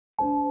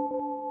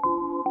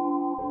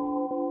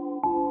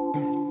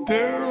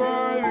They're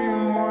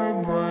riding my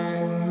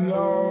brain,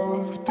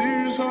 love.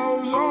 These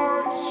hoes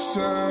are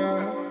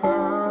sad.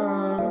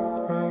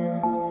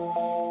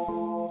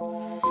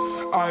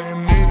 I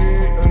admit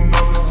it,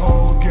 another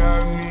hoe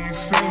got me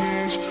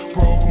finished.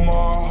 Broke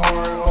my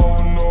heart, oh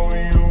no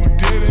you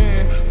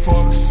didn't.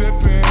 Fuck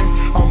sipping,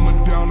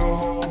 I'ma down a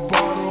whole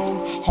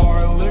bottle.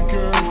 Hard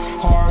liquor,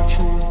 hard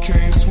truth,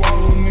 can't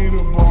swallow. Need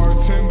a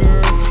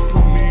bartender,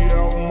 put me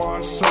out my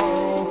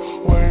sorrow.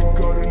 Wake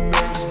up the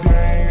next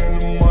day in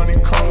the money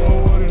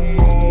color with a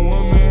new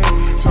woman.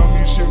 Tell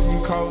me shit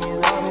from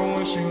Colorado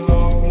and she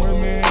love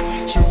women.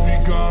 She'll be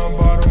gone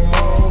by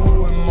tomorrow,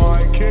 who am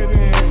I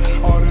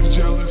kidding? All this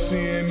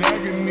jealousy and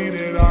agony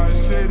that I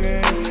sit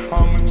in.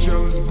 I'm a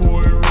jealous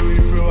boy, really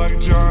feel like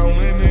John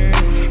Lennon.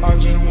 I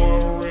just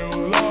want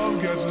real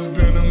love, guess it's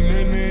been a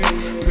minute.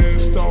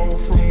 Pissed off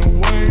from the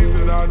way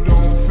that I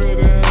don't fit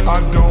in. I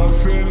don't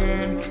fit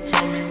in.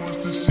 Tell me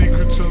what's the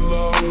secret to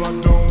love, I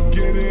don't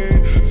get it.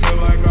 Feel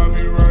like I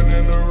be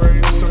running a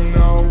race, I'm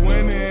now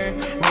winning.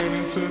 Ran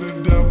into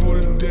the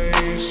devil today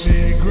and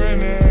she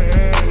grinning.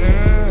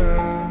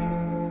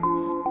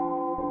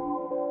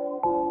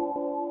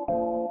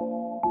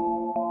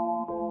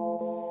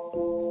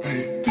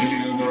 Hey,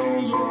 these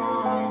girls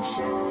are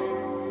outside.